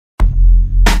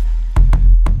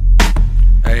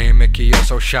Mickey, you're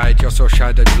so shy, it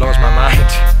blows my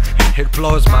mind. It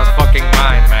blows my fucking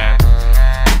mind, man.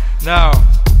 Now,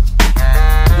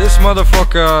 this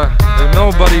motherfucker who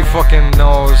nobody fucking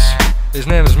knows, his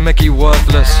name is Mickey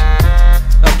Worthless.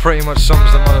 That pretty much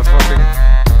sums the motherfucking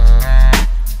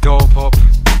dope up.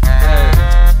 Hey.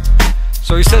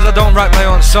 So he says I don't write my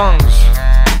own songs.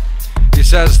 He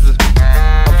says that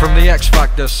I'm from the X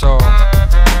Factor, so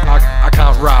I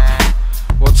can't rap.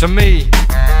 Well, to me,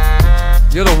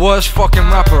 you're the worst fucking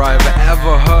rapper I've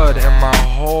ever heard in my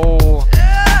whole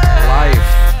life.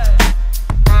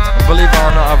 And believe it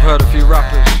or not, I've heard a few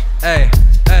rappers. Hey,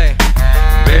 hey,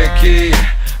 Mickey,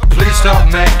 please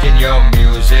stop making your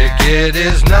music. It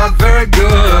is not very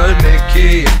good,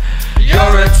 Mickey.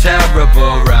 You're a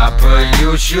terrible rapper.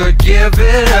 You should give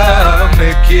it up,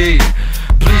 Mickey.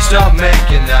 Please stop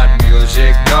making that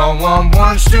music. No one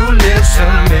wants to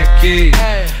listen, Mickey.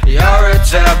 You're a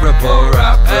terrible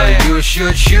rapper. You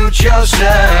should shoot yourself.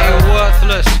 Hey,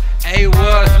 worthless. Hey,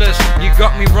 worthless. You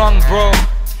got me wrong, bro.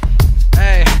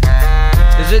 Hey,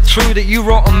 is it true that you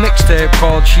wrote a mixtape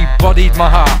called She Bodied My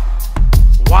Heart?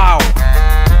 Wow.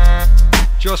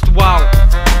 Just wow.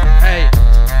 Hey.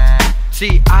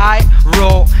 See, I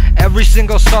wrote every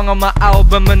single song on my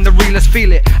album and the realest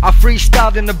feel it. I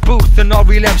freestyled in the booth and all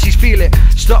real MCs feel it.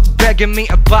 Stop begging me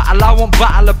to battle, I won't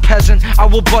battle a peasant. I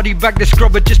will body bag the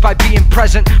scrubber just by being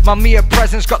present. My mere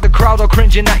presence got the crowd all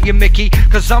cringing at you, Mickey.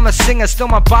 Cause I'm a singer, still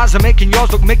my bars are making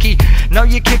yours look Mickey. Now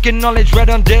you're kicking knowledge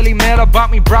read on Daily Mail about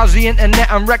me. Browse the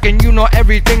internet and reckon you know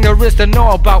everything there is to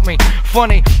know about me.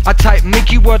 Funny, I type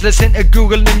Mickey Worthless into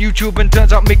Google and YouTube, and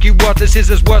turns out Mickey Worthless is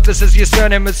as worthless as your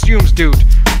surname assumes, dude.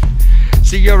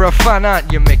 See, you're a fan,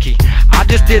 aren't you, Mickey? I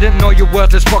just didn't know your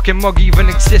worthless fucking mug even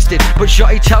existed. But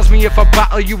Shotty tells me if I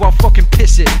battle you, I'll fucking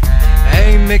piss it.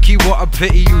 Hey, Mickey, what a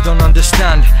pity you don't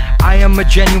understand. I am a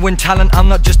genuine talent, I'm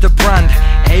not just a brand.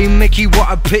 Hey, Mickey,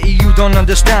 what a pity you don't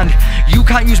understand. You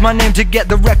can't use my name to get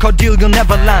the record deal, you'll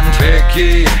never land.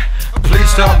 Mickey, please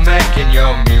stop making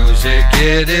your music.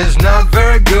 It is not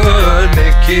very good,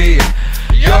 Mickey.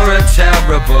 You're a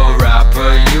terrible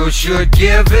rapper, you should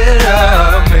give it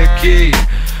up, Mickey.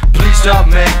 Please stop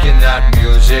making that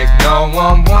music, no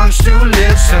one wants to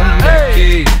listen,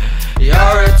 Mickey. You're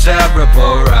a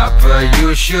terrible rapper,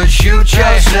 you should shoot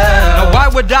yourself. Now why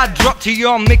would I drop to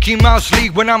your Mickey Mouse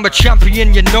League when I'm a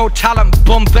champion? You're no talent,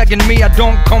 bum begging me, I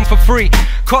don't come for free.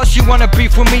 Course you wanna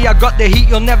beef with me, I got the heat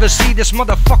you'll never see. This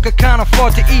motherfucker can't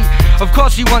afford to eat. Of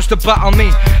course he wants to battle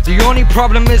me. The only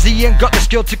problem is he ain't got the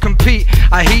skill to compete.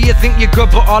 I hear you think you're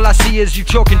good, but all I see is you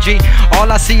talking G.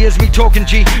 All I see is me talking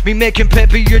G. Me making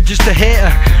paper, you're just a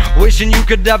hater. Wishing you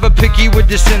could have a picky with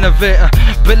this innovator.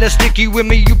 Bill sticky with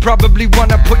me, you probably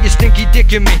wanna put your stinky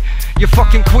dick in me. You're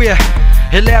fucking queer,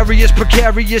 hilarious,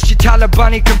 precarious. You're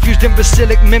Talibani, confused,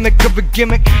 imbecilic, mimic of a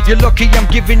gimmick. You're lucky I'm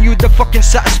giving you the fucking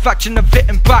satisfaction of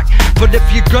hitting back. But if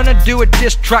you're gonna do a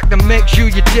diss track, then make sure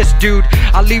you diss, dude.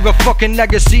 I'll leave a fucking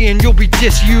legacy and you'll be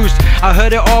disused. I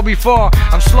heard it all before,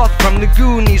 I'm Sloth from the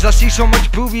Goonies. I see so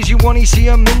much boobies, you only see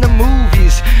them in the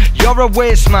movies. You're a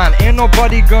waste man, ain't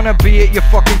nobody gonna be at your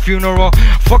fucking funeral.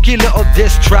 Fuck your little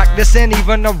diss track, this ain't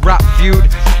even a rap feud.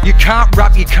 You can't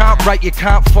rap, you can't write, you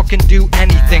can't fucking do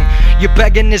anything. Your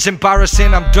begging is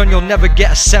embarrassing, I'm done, you'll never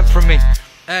get a cent from me.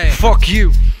 Hey, fuck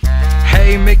you.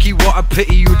 Hey Mickey, what a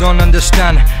pity you don't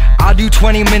understand. I do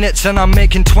 20 minutes and I'm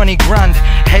making 20 grand.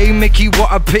 Hey Mickey, what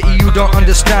a pity you don't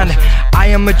understand. I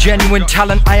am a genuine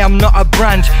talent, I am not a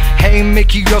brand. Hey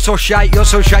Mickey, you're so shite,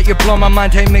 you blow my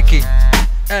mind. Hey Mickey,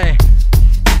 hey.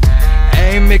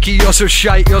 Hey Mickey, you're so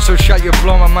shite, you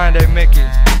blow my mind. Hey Mickey,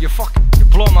 you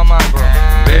blow my mind, bro.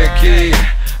 Mickey,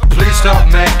 please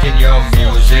stop making your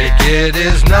music. It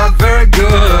is not very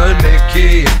good,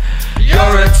 Mickey. You're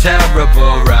a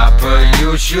terrible rapper,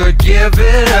 you should give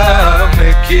it up,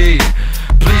 Mickey.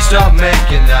 Please stop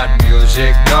making that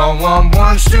music, no one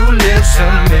wants to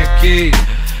listen, Mickey.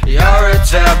 You're a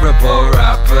terrible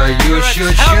rapper, you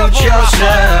should shoot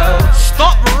yourself.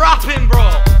 Stop rapping, bro.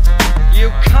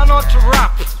 You cannot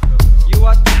rap. You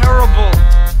are terrible.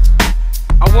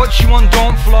 I watch you on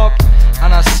Don't Flop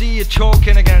and I see you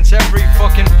choking against every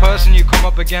fucking person you come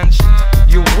up against.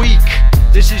 You're weak.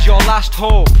 This is your last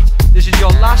hope. This is your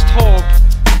last hope.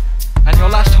 And your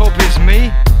last hope is me.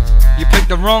 You picked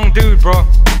the wrong dude, bro.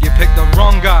 You picked the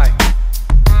wrong guy.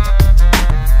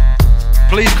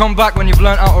 Please come back when you've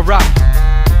learned how to rap.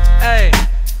 Hey.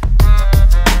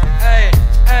 Hey,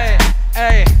 hey,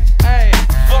 hey, hey.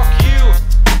 Fuck you.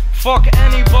 Fuck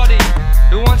anybody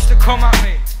who wants to come at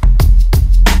me.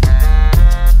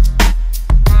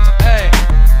 Hey.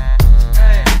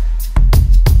 Hey.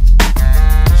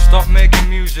 Stop making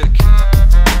music.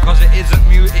 because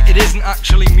it isn't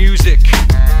actually music.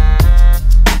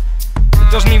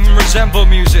 It doesn't even resemble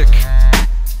music.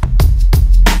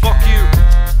 Fuck you.